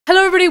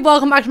Hello everybody,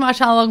 welcome back to my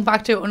channel, welcome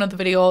back to another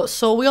video.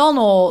 So we all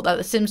know that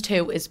The Sims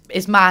 2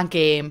 is my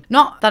game.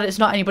 Not that it's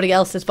not anybody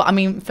else's, but I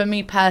mean, for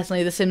me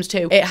personally, The Sims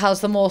 2, it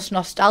has the most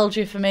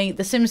nostalgia for me.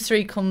 The Sims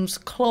 3 comes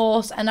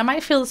close, and I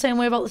might feel the same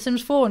way about The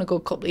Sims 4 in a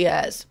good couple of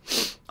years.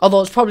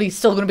 Although it's probably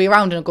still going to be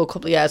around in a good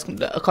couple of years,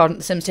 according to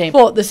the Sims team.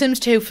 But The Sims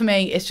 2, for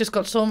me, it's just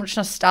got so much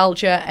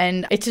nostalgia,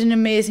 and it's an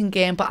amazing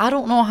game. But I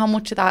don't know how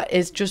much of that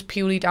is just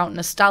purely down to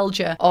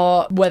nostalgia,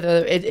 or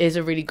whether it is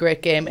a really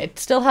great game. It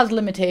still has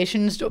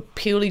limitations,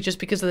 purely just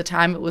because of the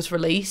time it was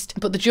released.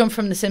 But the jump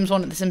from The Sims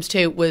 1 to The Sims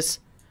 2 was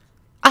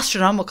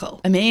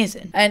astronomical.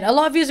 Amazing. And a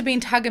lot of you have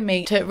been tagging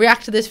me to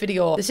react to this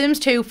video. The Sims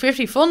 2,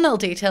 50 fun little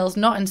details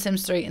not in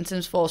Sims 3 and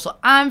Sims 4. So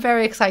I'm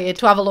very excited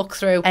to have a look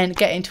through and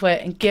get into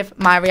it and give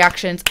my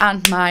reactions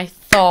and my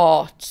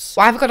thoughts.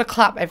 Why have I got to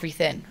clap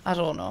everything? I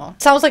don't know.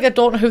 Sounds like I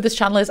don't know who this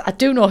channel is. I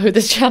do know who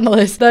this channel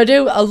is. They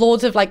do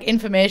loads of like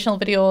informational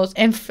videos,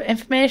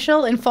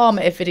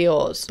 informative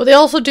videos. But they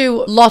also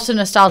do lots of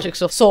nostalgic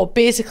stuff. So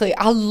basically,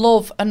 I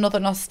love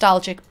another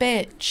nostalgic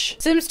bitch.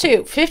 Sims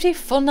 2, 50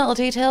 fun little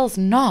details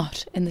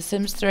not in The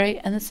Sims 3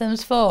 and The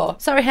Sims 4.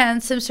 Sorry,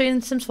 hands, Sims 3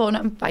 and Sims 4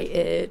 not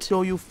invited.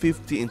 Show you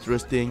 50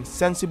 interesting,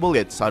 sensible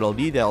yet subtle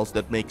details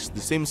that makes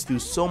The Sims 2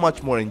 so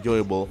much more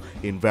enjoyable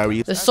in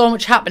various... There's so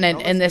much happening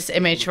in this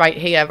image right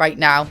here, right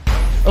now.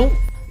 Oh.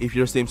 If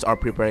your Sims are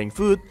preparing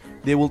food,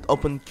 they will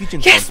open kitchen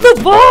yes, counters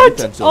the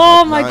bot!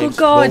 Oh like my knives, good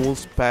god.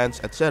 bowls,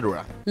 pans,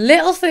 etc.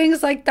 Little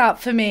things like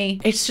that for me.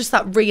 It's just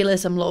that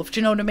realism, love. Do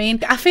you know what I mean?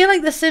 I feel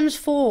like The Sims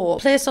 4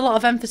 placed a lot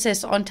of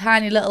emphasis on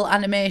tiny little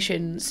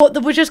animations, but they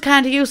were just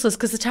kind of useless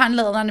because the tiny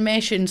little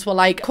animations were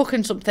like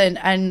cooking something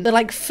and they're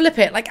like flip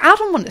it. Like, I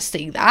don't want to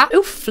see that.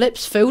 Who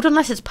flips food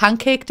unless it's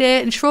pancake day?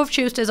 And Shrove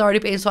Tuesday's already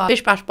been, so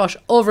bish bash bosh,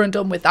 over and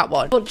done with that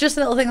one. But just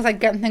little things like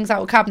getting things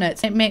out of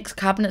cabinets. It makes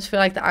cabinets feel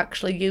like they're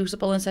actually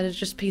usable instead of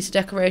just a piece of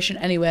decoration.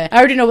 Anyway, I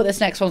already know what this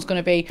next one's going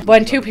to be.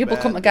 When two people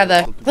come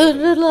together,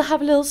 they'll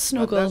have a little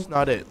snuggle. But that's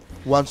not it.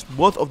 Once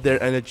both of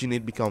their energy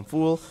needs become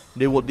full,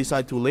 they will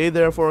decide to lay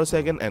there for a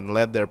second and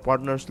let their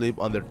partner sleep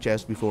on their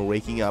chest before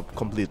waking up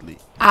completely.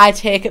 I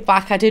take it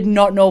back. I did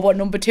not know what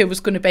number 2 was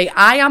going to be.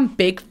 I am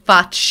big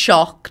fat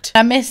shocked.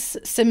 I miss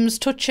Sims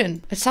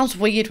touching. It sounds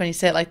weird when you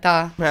say it like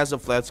that. It has a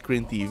flat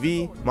screen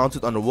TV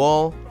mounted on the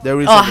wall. There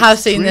is I have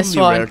seen this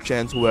one. Rare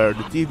chance where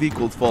the TV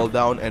could fall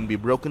down and be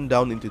broken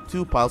down into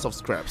 2 piles of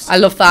scraps. I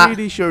love that.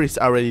 Pretty sure it's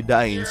already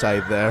dying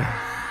inside there.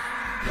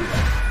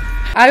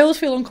 I always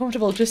feel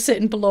uncomfortable just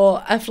sitting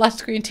below a flat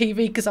screen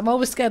TV because I'm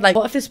always scared, like,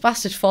 what if this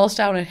bastard falls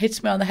down and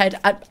hits me on the head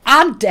and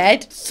I'm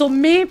dead? So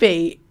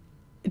maybe,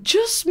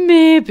 just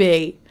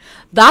maybe,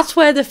 that's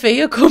where the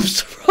fear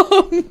comes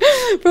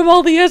from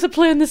all the years of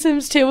playing The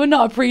Sims 2 and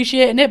not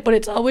appreciating it, but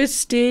it's always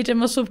stayed in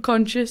my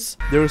subconscious.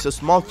 There is a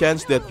small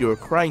chance that your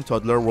crying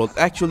toddler will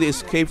actually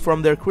escape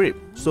from their crib,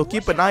 so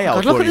keep an eye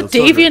out for look at the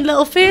deviant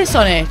little face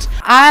on it.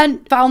 I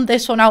found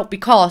this one out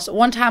because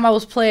one time I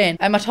was playing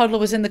and my toddler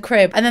was in the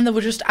crib and then they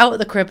were just out of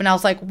the crib and I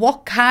was like,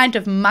 what kind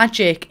of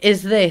magic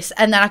is this?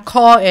 And then I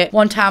caught it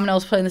one time when I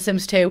was playing The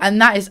Sims 2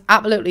 and that is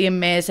absolutely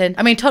amazing.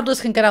 I mean,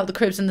 toddlers can get out the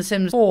cribs in The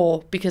Sims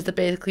 4 because they're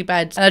basically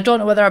beds, and I don't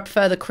know whether I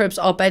prefer the cribs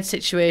or bed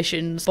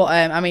situations, but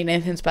I mean,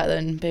 anything's better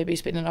than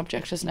babies being an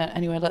object, isn't it?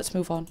 Anyway, let's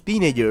move on.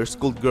 Teenagers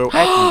could grow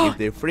acne if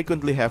they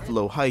frequently have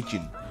low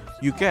hygiene.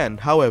 You can,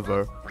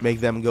 however,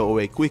 make them go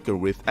away quicker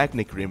with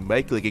acne cream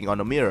by clicking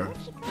on a mirror.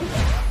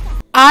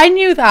 I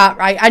knew that,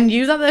 right? I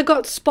knew that they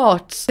got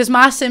spots because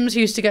my Sims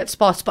used to get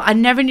spots, but I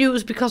never knew it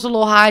was because of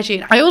low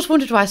hygiene. I always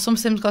wondered why some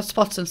Sims got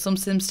spots and some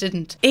Sims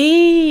didn't.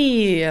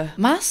 Eee,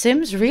 my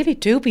Sims really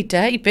do be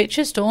dirty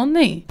bitches, don't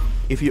they?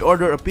 If you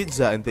order a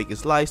pizza and take a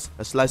slice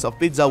of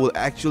pizza will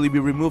actually be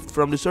removed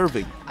from the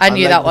serving. I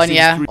knew that one,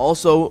 yeah.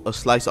 Also, a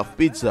slice of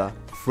pizza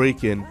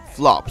freaking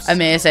flops.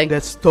 Amazing.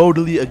 That's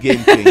totally a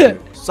game changer.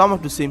 Some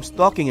of the Sims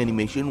talking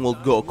animation will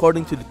go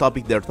according to the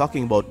topic they're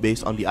talking about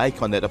based on the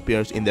icon that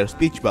appears in their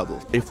speech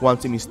bubble. If one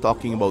Sim is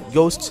talking about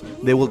ghosts,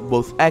 they will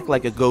both act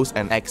like a ghost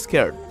and act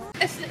scared.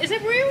 Is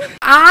it real?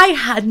 I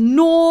had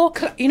no...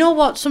 You know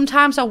what?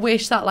 Sometimes I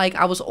wish that like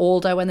I was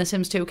older when The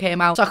Sims 2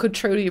 came out so I could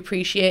truly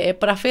appreciate it.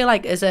 But I feel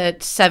like as a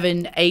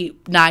 7,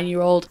 8,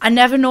 9-year-old, I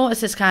never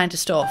noticed this kind of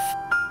stuff.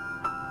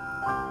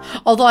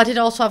 Although I did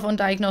also have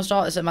undiagnosed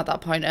autism at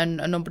that point and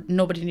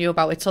nobody knew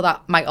about it, so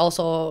that might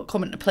also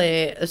come into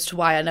play as to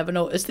why I never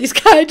noticed these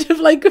kind of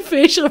like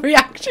facial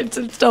reactions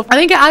and stuff. I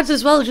think it adds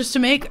as well just to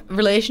make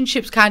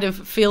relationships kind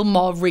of feel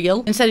more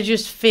real instead of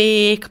just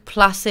fake,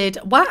 placid.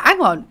 Why?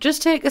 Hang on,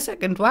 just take a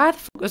second. Why the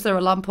fuck was there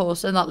a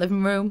lamppost in that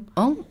living room?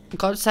 Oh,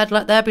 God said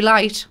let there be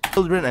light.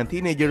 Children and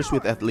teenagers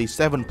with at least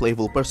 7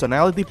 playful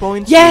personality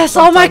points. Yes,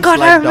 oh my God,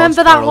 I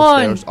remember that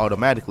one.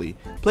 Automatically.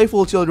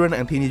 Playful children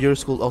and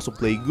teenagers could also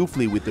play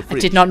goofily with the fridge.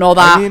 I did not know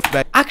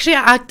that. Actually,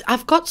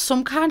 I've got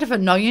some kind of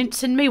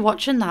annoyance in me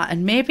watching that,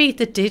 and maybe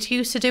they did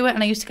used to do it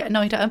and I used to get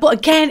annoyed at them. But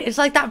again, it's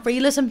like that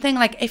realism thing,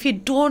 like if you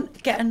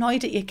don't get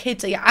annoyed at your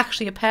kids, you're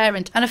actually a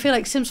parent. And I feel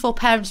like Sims 4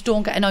 parents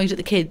don't get annoyed at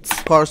the kids.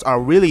 Cars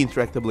are really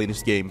interactable in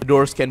this game. The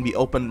doors can be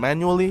opened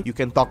manually, you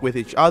can talk with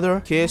each other,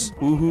 kiss,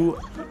 woohoo,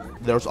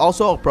 There's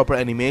also a proper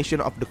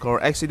animation of the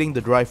car exiting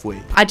the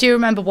driveway. I do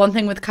remember one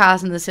thing with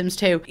cars in The Sims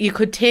 2. You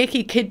could take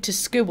your kid to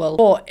school,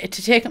 but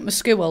to take him to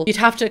school, you'd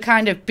have to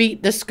kind of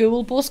beat the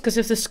school bus, because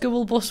if the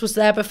school bus was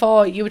there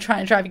before you were trying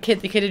to drive your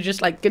kid, the kid would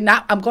just like,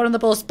 nah, I'm going on the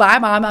bus, bye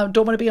mom, I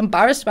don't want to be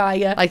embarrassed by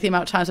you. Like the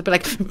amount of times I'd be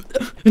like,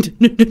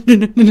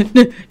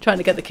 trying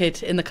to get the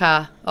kid in the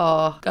car.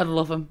 Oh, gotta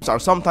love them. Are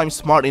sometimes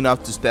smart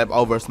enough to step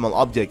over small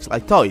objects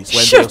like toys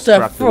when Shut they're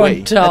the struck away.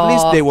 front door. At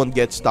least they won't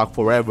get stuck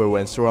forever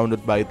when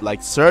surrounded by it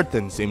like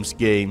certain Sims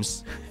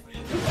games.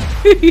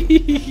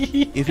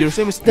 If your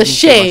Sim is the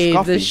shade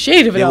of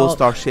it they will all.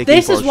 start shaking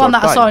This for is a one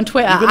short that I saw time, on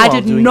Twitter. even I while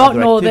did doing not other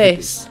know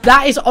activities. this.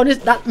 That is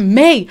honest. That's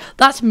me.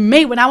 That's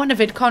me. When I went to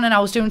VidCon and I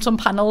was doing some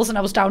panels and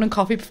I was down in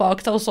coffee before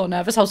because I was so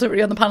nervous. I was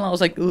literally on the panel. I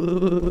was like,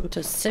 ooh.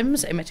 Does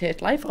Sims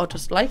imitate life or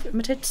does life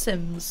imitate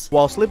Sims?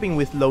 While sleeping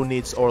with low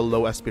needs or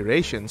low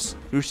aspirations,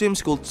 your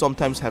Sims could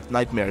sometimes have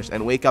nightmares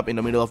and wake up in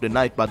the middle of the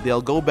night, but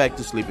they'll go back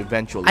to sleep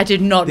eventually. I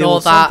did not They know will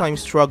that.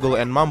 sometimes struggle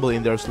and mumble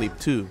in their sleep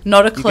too.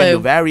 Not a You can clue. do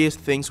various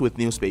things with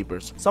newspapers.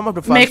 Some of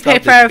the fun Make stuff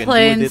paper that you can do with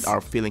airplanes. it are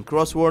filling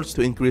crosswords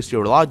to increase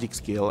your logic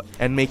skill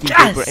and making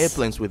Yes! paper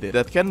airplanes with it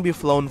that can be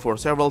flown for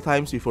several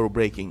times before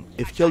breaking.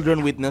 If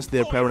children witness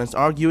their parents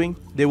arguing,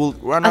 they will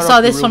run I out saw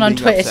of the this room one on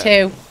being Twitter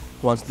upset. too.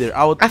 Once they're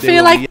out, I they feel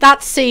will like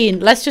that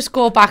scene, let's just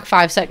go back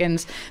 5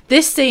 seconds.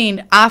 This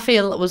scene, I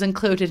feel, was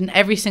included in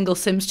every single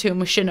Sims 2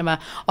 machinima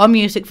or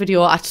music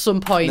video at some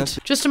point. Yes.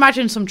 Just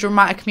imagine some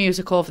dramatic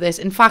music over this.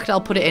 In fact,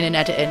 I'll put it in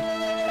editing.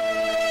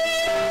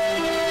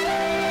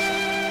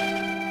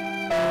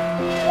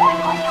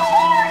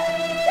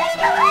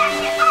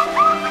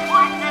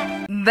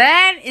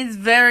 That is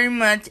very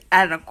much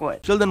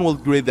adequate. Children will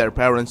greet their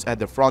parents at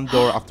the front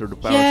door after the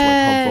parents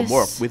went home from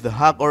work with a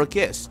hug or a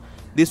kiss.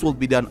 This will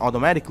be done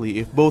automatically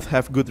if both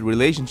have good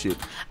relationship.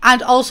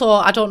 And also,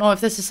 I don't know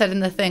if this is said in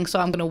the thing, so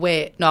I'm going to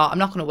wait. No, I'm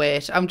not going to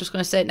wait. I'm just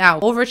going to say it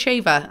now.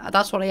 Overachiever.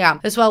 That's what I am.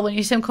 As well, when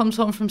your Sim comes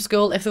home from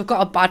school, if they've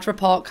got a bad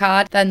report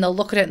card, then they'll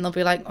look at it and they'll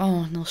be like,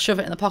 oh, and they'll shove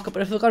it in the pocket.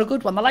 But if they've got a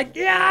good one, they're like,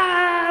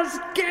 yes,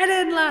 get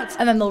in, lads.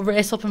 And then they'll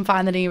race up and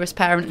find the nearest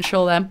parent and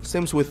show them.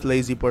 Sims with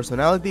lazy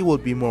personality will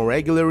be more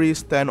regularly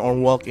stand or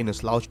walk in a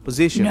slouched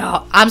position.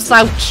 No, I'm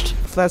slouched.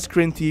 Flat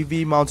screen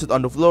TV mounted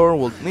on the floor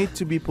will need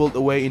to be pulled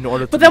away in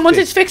order to But then be once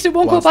fixed. it's fixed, it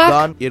won't Once go back.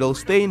 done, it'll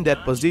stay in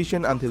that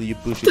position until you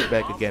push it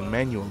back again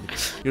manually.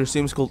 Your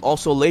Sims could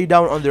also lay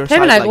down on their They're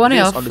side like like one of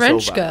this your on the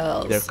French sofa.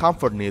 girls. Their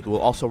comfort need will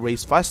also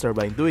raise faster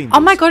by doing this. Oh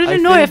my god, I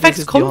didn't know it think affects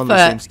this is the only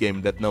comfort. Sims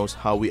game that knows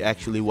how we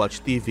actually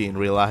watch TV in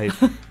real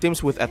life.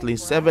 Sims with at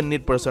least 7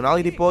 need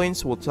personality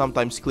points will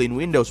sometimes clean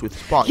windows with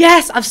sponge.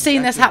 Yes, I've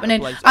seen this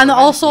happening. And they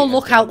also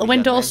look out the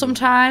window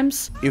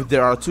sometimes. If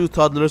there are 2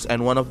 toddlers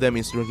and one of them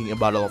is drinking a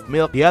bottle of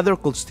milk, the other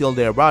could steal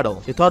their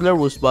bottle. The toddler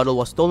whose bottle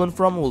was stolen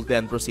from will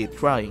then proceed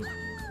crying.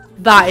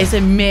 That is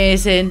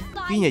amazing.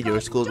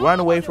 Teenagers could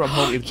run away from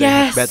home if they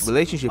Yes. have bad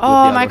relationship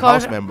Oh with the my other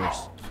God. house members.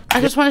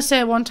 I just want to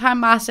say one time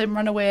my Sim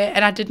ran away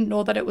and I didn't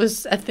know that it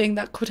was a thing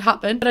that could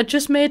happen. But I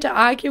just made her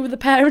argue with the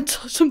parents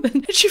or something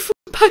and she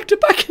packed her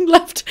back and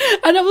left.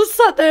 And I was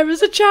sat there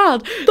as a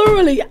child,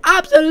 thoroughly,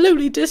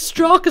 absolutely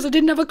distraught because I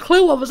didn't have a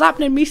clue what was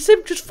happening. Me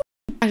Sim just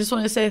I just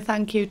want to say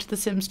thank you to The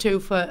Sims 2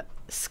 for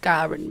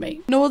scarring me.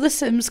 No other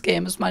Sims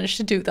game has managed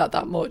to do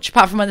that much.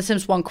 Apart from when The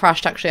Sims 1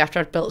 crashed actually after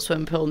I'd built a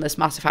swimming pool in this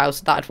massive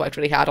house that I'd worked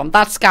really hard on.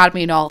 That scarred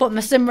me and all. But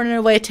my Sim running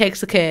away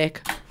takes the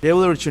cake. They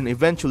will return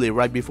eventually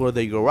right before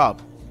they grow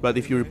up. But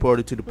if you report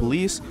it to the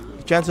police,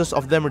 the chances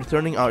of them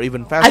returning are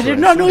even faster. I did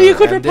and not know sooner, you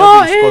could and they'll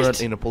report be it.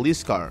 escorted in a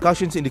police car.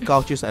 Cushions in the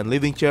couches and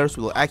living chairs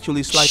will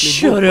actually slightly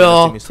Shut move when the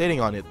up. Sim is sitting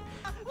on it.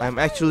 I'm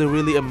actually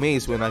really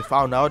amazed when I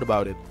found out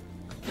about it.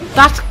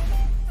 That's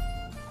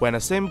When a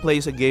Sim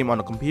plays a game on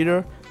a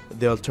computer,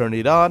 they'll turn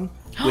it on,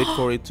 wait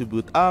for it to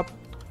boot up,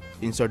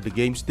 insert the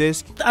game's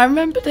disc. I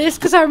remember this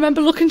because I remember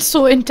looking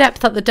so in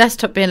depth at the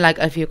desktop being like,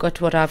 have you got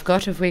what I've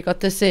got? Have we got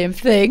the same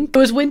thing? It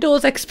was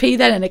Windows XP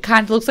then and it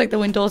kind of looks like the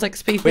Windows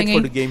XP Wait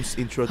for the thingy. game's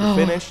intro to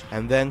finish,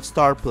 and then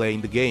start playing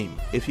the game.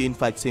 If you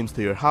invite Sims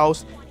to your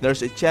house,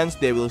 there's a chance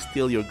they will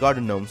steal your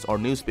garden gnomes or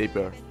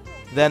newspaper.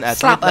 Then at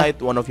Slap her.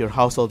 midnight, one of your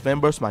household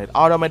members might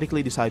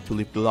automatically decide to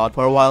leave the lot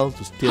for a while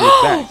to steal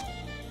it back.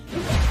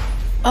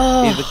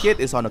 If the kid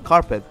is on a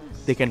carpet,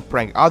 they can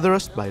prank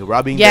others by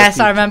rubbing their Yes,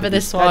 feet I remember with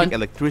this static one.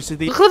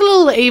 electricity. Look at the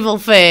little evil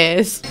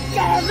face.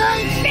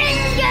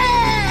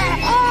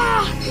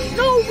 Oh,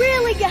 no,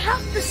 really, you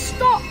have to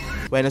stop.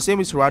 When a Sim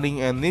is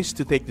running and needs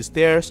to take the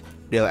stairs,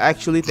 they'll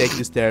actually take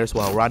the stairs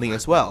while running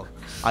as well.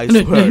 I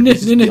swear,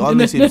 this is the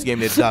only Sims game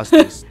that does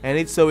this. And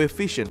it's so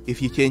efficient.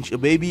 If you change a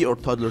baby or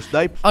toddler's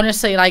diaper,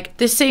 Honestly, like,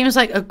 this seems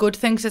like a good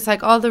thing 'cause it's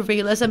like all the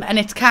realism and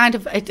it's kind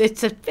of,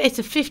 it's a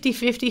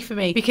 50-50 for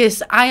me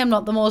because I am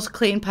not the most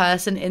clean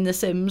person in The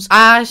Sims.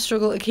 I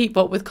struggle to keep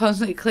up with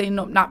constantly cleaning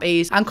up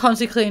nappies and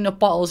constantly cleaning up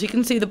bottles. You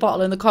can see the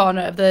bottle in the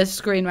corner of the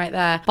screen right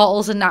there.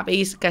 Bottles and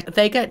nappies,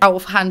 they get out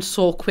of hand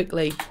so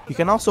quickly. you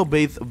can also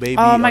bathe a baby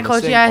Oh on my a God,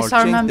 sink yes, or I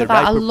change remember their that.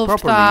 I diaper loved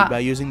properly that. by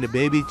using the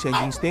baby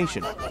changing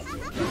station.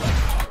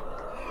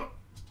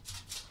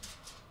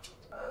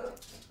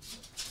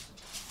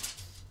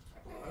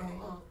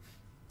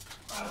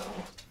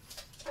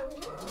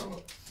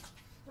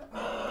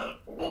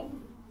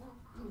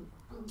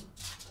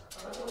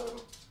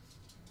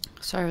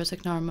 Sorry, I was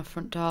ignoring my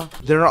front door.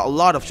 There are a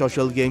lot of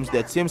social games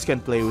that Sims can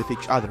play with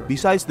each other.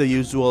 Besides the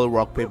usual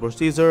rock, paper,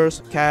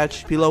 scissors,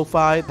 catch, pillow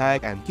fight,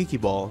 tag, and kiki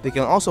ball, they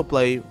can also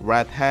play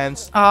rat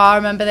hands, Oh, I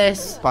remember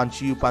this.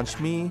 punch you, punch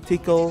me,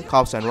 tickle,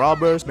 cops and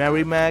robbers,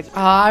 Mary Mac,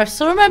 Oh, I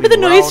still remember the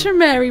Swim noise around. from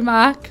Mary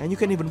Mac. and you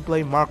can even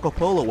play Marco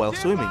Polo while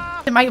swimming.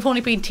 It might have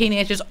only been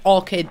teenagers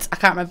or kids. I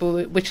can't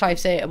remember which life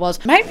state it was.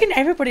 It might have been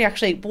everybody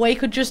actually. But you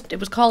could just, it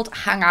was called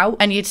hang out,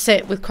 and you'd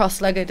sit with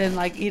cross-legged and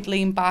like you'd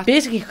lean back.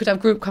 Basically, you could have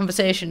group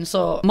conversations.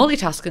 So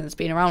multitasking has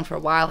been around for a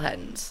while,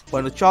 hence.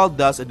 When a child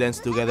does a dance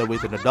together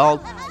with an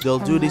adult, they'll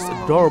do this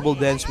adorable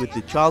dance with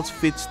the child's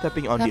feet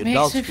stepping on That the makes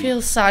adult's me feet.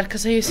 feel sad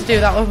because I used to do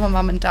that with my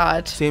mum and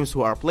dad. Sims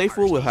who are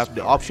playful will have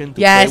the option to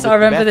Yes, play I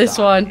with the remember this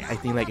bathtub, one.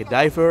 acting like a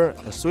diver,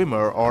 a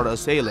swimmer, or a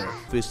sailor.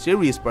 With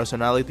serious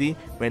personality,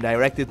 when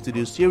directed to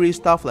do serious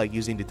stuff like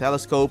using the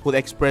telescope, will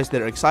express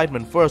their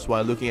excitement first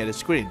while looking at the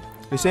screen.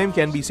 The same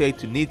can be said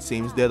to neat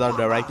Sims that are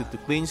directed to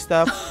clean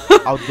stuff,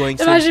 outgoing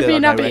Sims Imagine that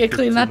being are happy to directed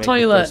clean to that make the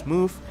toilet. first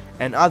move,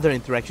 and other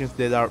interactions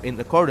that are in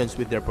accordance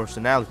with their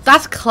personality.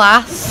 That's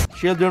class.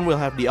 Children will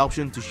have the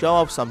option to show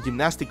off some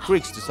gymnastic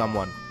tricks to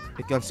someone.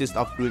 It consists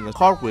of doing a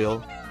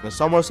cartwheel, a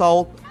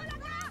somersault,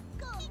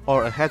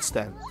 or a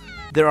headstand.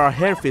 There are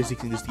hair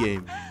physics in this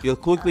game. You'll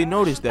quickly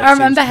notice that I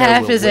remember Sims' hair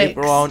will physics. wave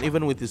around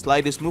even with the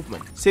slightest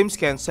movement. Sims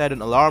can set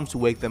an alarm to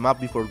wake them up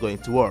before going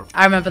to work.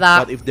 I remember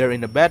that. But if they're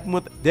in a bad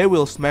mood, they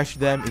will smash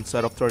them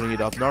instead of turning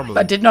it off normally.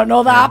 I did not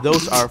know that. And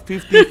those are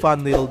 50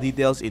 fun little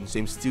details in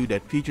Sims 2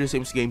 that future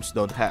Sims games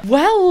don't have.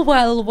 Well,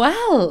 well,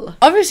 well.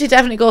 Obviously,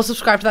 definitely go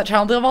subscribe to that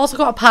channel. They've also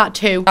got a part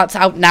 2 that's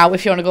out now.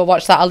 If you want to go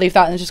watch that, I'll leave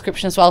that in the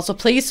description as well. So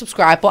please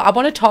subscribe. But I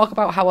want to talk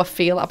about how I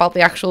feel about the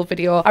actual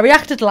video. I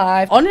reacted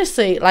live.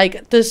 Honestly,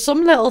 like, there's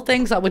some little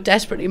things that we're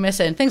desperately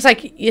missing. Things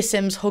like your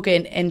Sims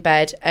hugging in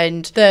bed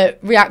and the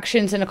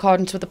reactions in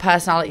accordance with the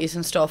personalities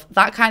and stuff.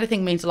 That kind of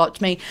thing means a lot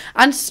to me.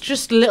 And it's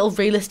just little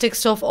realistic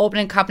stuff,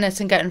 opening cabinets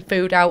and getting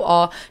food out,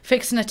 or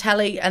fixing a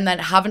telly and then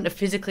having to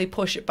physically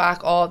push it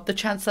back, or the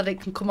chance that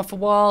it can come off a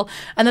wall,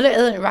 and the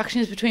little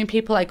interactions between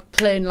people, like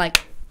playing,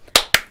 like,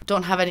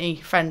 don't have any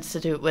friends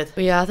to do it with.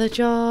 We are the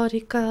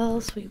Geordie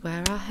girls, we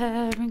wear our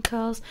hair in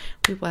curls,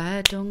 we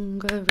wear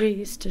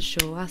dungarees to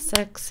show our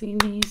sexy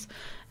knees.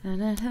 Na,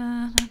 na,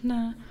 na,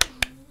 na,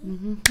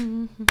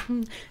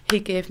 na. He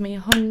gave me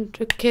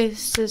 100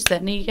 kisses,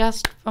 then he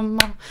asked for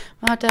more.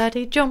 My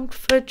daddy jumped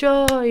for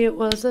joy, it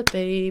was a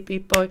baby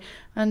boy.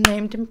 I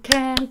named him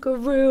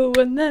Kangaroo,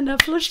 and then I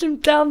flushed him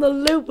down the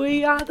loo.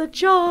 We are the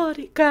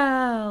Geordie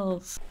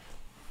girls.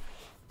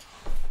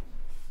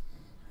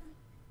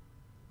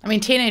 I mean,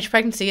 teenage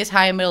pregnancy is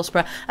high in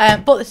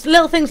Middlesbrough, but it's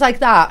little things like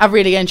that I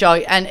really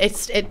enjoy, and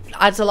it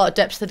adds a lot of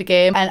depth to the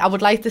game, and I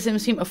would like the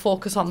Sims team to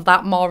focus on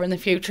that more in the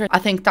future. I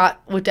think that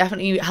would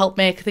definitely help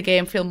make the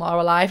game feel more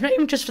alive, not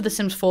even just for The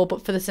Sims 4,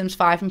 but for The Sims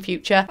 5 in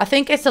future. I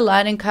think it's a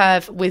learning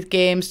curve with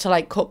games to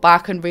like cut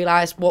back and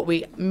realise what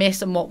we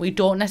miss and what we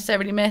don't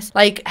necessarily miss.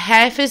 Like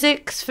hair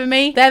physics, for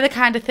me, they're the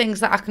kind of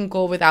things that I can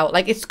go without.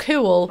 Like, it's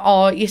cool,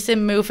 or your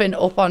Sim moving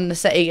up on the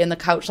settee and the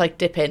couch like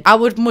dipping. I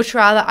would much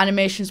rather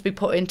animations be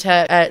put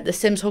into the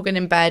Sims hugging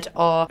in bed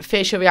or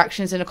facial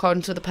reactions in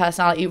accordance with the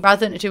personality,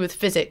 rather than to do with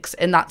physics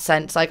in that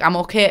sense. Like, I'm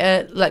okay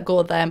to let go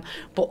of them,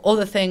 but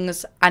other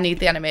things I need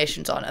the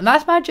animations on, and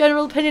that's my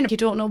general opinion. You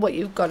don't know what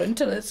you've got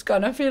until it's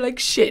gone. I feel like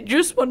shit,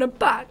 just want it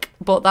back.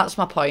 But that's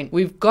my point.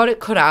 We've got it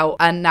cut out,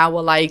 and now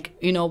we're like,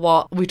 you know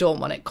what, we don't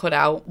want it cut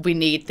out. We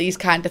need these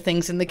kind of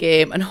things in the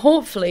game, and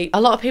hopefully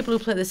a lot of people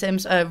who play The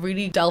Sims are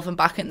really delving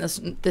back in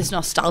this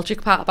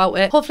nostalgic part about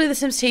it. Hopefully the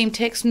Sims team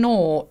takes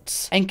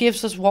notes and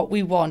gives us what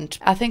we want.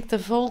 I think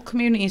the whole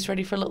community is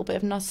ready for a little bit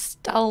of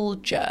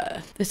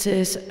nostalgia. This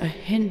is a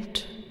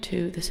hint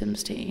to the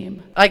Sims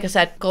team. Like I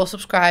said, go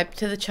subscribe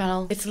to the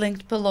channel. It's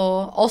linked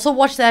below. Also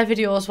watch their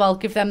video as well.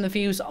 Give them the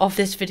views of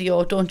this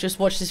video. Don't just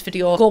watch this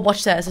video. Go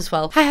watch theirs as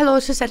well. Hi, hello.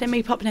 It's just editing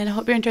me popping in. I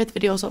hope you enjoyed the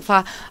video so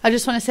far. I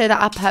just want to say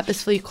that I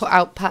purposefully cut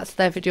out parts of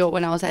their video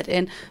when I was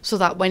editing, so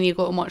that when you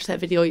go and watch their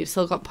video, you've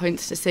still got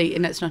points to see,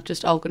 and it's not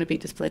just all going to be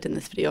displayed in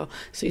this video.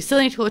 So you still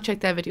need to go check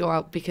their video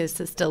out, because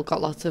they've still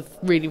got lots of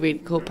really, really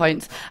cool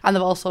points, and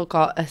they've also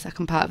got a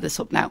second part of this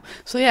up now.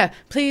 So yeah,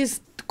 please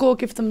go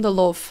give them the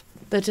love.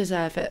 They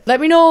deserve it. Let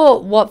me know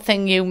what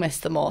thing you miss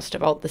the most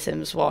about The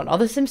Sims 1 or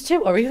The Sims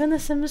 2 or even The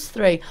Sims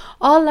 3.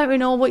 Or let me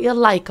know what you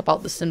like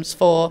about The Sims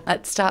 4.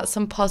 Let's start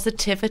some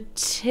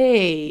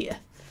positivity.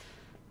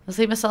 I'll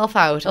see myself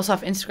out. I also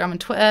have Instagram and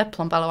Twitter,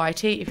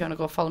 PlumbellaYT, if you want to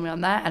go follow me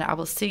on there. And I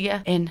will see you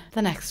in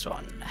the next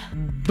one.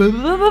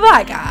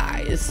 Bye,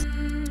 guys.